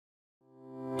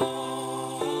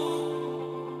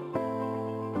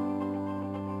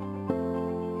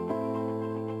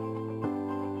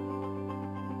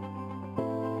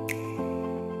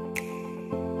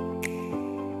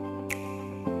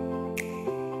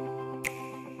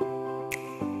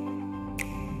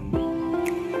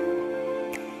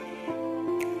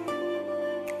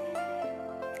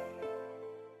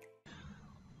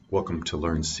Welcome to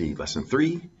Learn C Lesson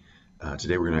 3.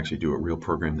 Today we're going to actually do a real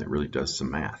program that really does some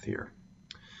math here.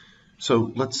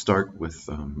 So let's start with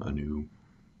a new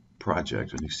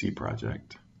project, a new C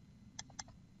project.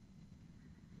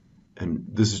 And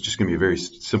this is just going to be a very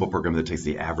simple program that takes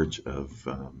the average of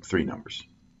three numbers.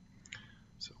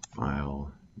 So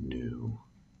File, New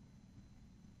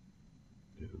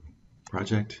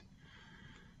Project.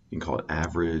 You can call it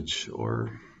Average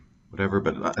or whatever,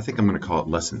 but I think I'm going to call it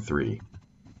Lesson 3.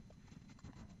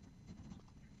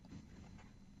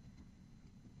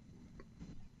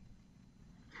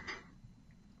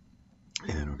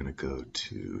 And we're going to go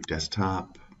to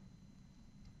Desktop,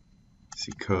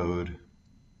 C Code,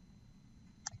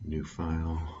 New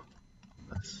File,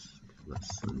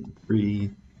 Lesson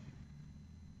 3.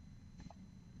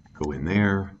 Go in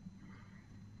there,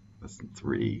 Lesson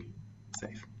 3,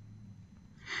 save.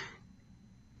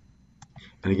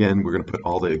 And again, we're going to put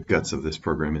all the guts of this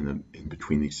program in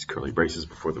between these curly braces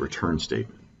before the return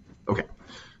statement. Okay,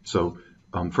 so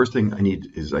first thing I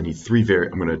need is I'm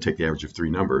going to take the average of three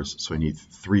numbers, so I need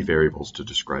three variables to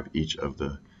describe each of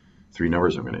the three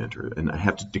numbers I'm going to enter, and I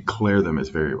have to declare them as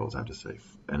variables, I have to say,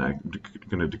 and I'm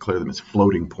going to declare them as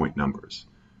floating point numbers.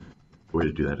 The way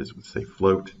to do that is with say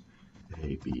float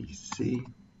A, B, C.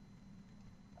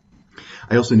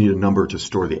 I also need a number to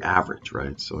store the average,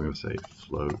 right? So I'm going to say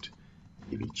float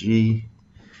ABG,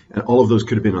 and all of those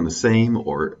could have been on the same,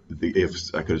 or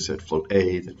if I could have said float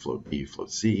A, then float B, float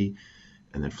C,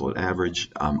 and then float average.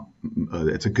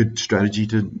 It's a good strategy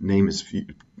to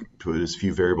put as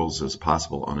few variables as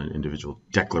possible on an individual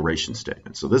declaration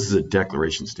statement. So this is a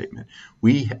declaration statement.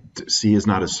 C is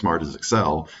not as smart as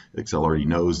Excel. Excel already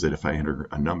knows that if I enter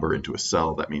a number into a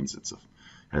cell, that means it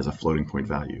has a floating point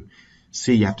value.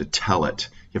 C, you have to tell it.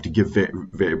 You have to give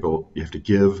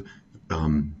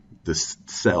the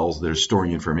cells that are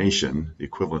storing information, the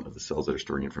equivalent of the cells that are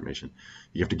storing information,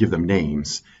 you have to give them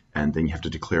names, and then you have to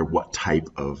declare what type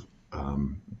of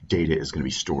data is going to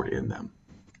be stored in them.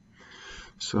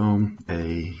 So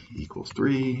A equals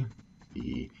 3,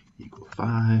 B equals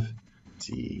 5,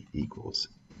 C equals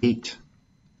 8,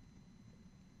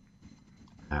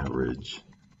 average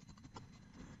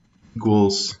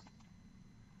equals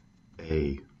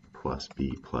A plus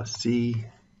B plus C,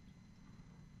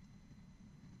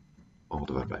 all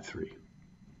divided by 3.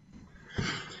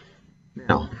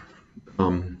 Now,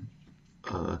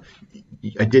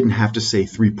 I didn't have to say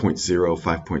 3.0,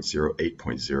 5.0,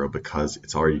 8.0 because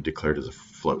it's already declared as a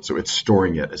float. So it's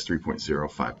storing it as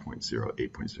 3.0, 5.0,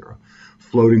 8.0.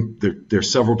 Floating, there are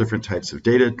several different types of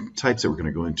data types that we're going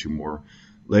to go into more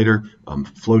later.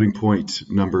 Floating point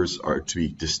numbers are to be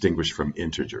distinguished from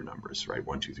integer numbers, right?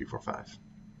 1, 2, 3, 4, 5.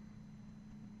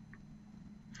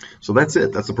 So that's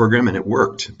it. That's the program, and it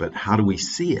worked. But how do we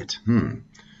see it?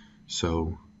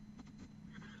 So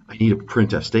I need a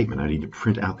printf statement. I need to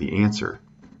print out the answer.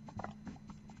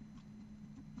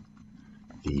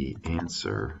 The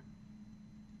answer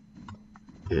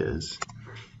is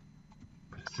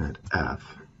 %f/n,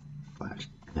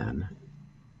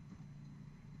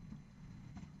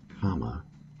 comma.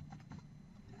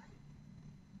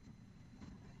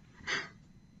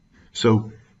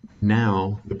 So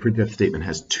now the printf statement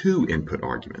has two input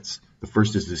arguments. The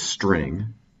first is this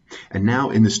string. And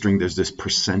now in the string, there's this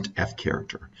 %f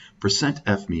character.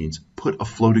 %f means put a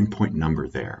floating point number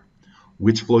there.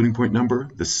 Which floating point number?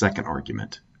 The second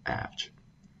argument, average.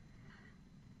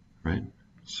 Right?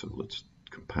 So let's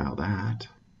compile that.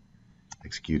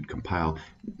 Execute, compile.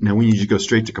 Now when you just go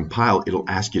straight to compile, it'll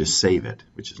ask you to save it,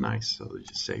 which is nice. So you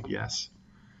just save yes.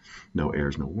 No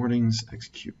errors, no warnings.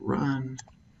 Execute, run.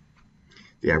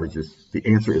 The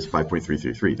answer is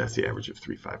 5.333. That's the average of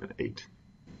 3, 5, and 8.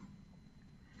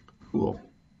 Cool.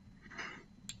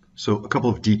 So a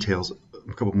couple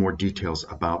more details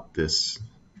about this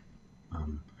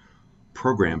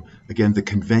program. Again, the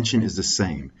convention is the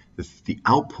same. The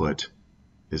output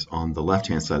is on the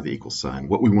left-hand side of the equal sign.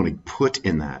 What we want to put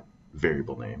in that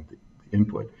variable name, the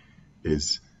input,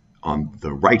 is on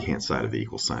the right-hand side of the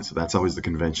equal sign. So that's always the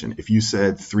convention. If you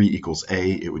said 3 equals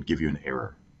A, it would give you an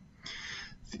error.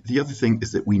 The other thing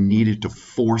is that we needed to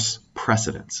force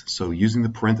precedence. So using the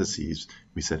parentheses,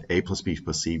 we said A plus B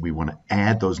plus C. We want to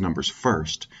add those numbers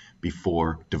first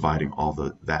before dividing all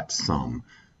that sum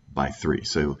by 3.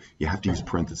 So you have to use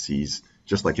parentheses,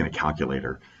 just like in a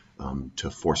calculator, to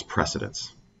force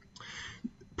precedence.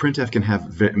 Printf can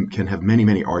have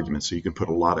many arguments. So you can put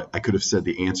a lot of. I could have said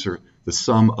the answer, the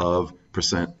sum of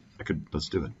 %. Let's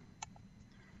do it.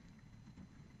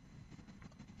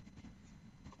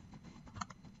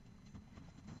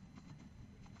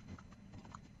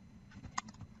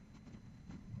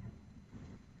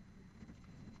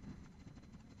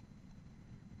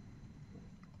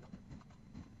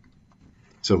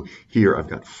 So here I've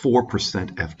got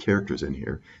 4% f characters in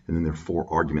here, and then there are 4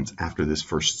 arguments after this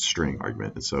first string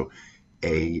argument. And so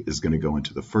A is going to go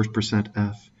into the first percent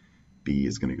f, B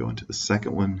is going to go into the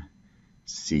second one,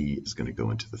 C is going to go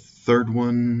into the third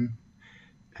one,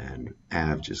 and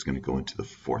average is going to go into the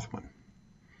fourth one.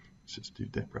 Let's just do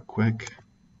that real quick.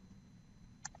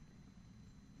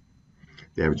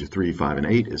 The average of 3, 5, and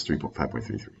 8 is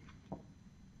 5.33.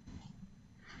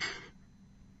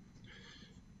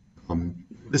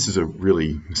 This is a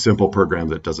really simple program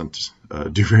that doesn't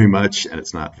do very much, and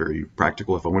it's not very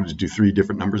practical. If I wanted to do 3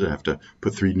 different numbers, I'd have to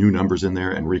put 3 new numbers in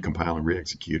there and recompile and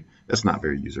re-execute. That's not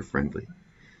very user-friendly.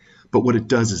 But what it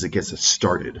does is it gets us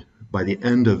started. By the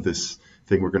end of this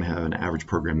thing, we're going to have an average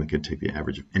program that can take the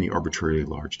average of any arbitrarily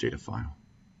large data file,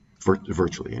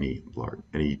 virtually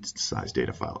any size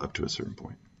data file up to a certain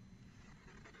point.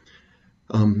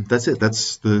 That's it.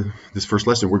 That's this first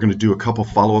lesson. We're going to do a couple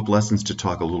follow-up lessons to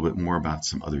talk a little bit more about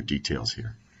some other details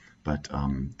here. But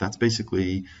that's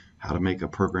basically how to make a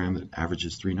program that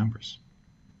averages 3 numbers.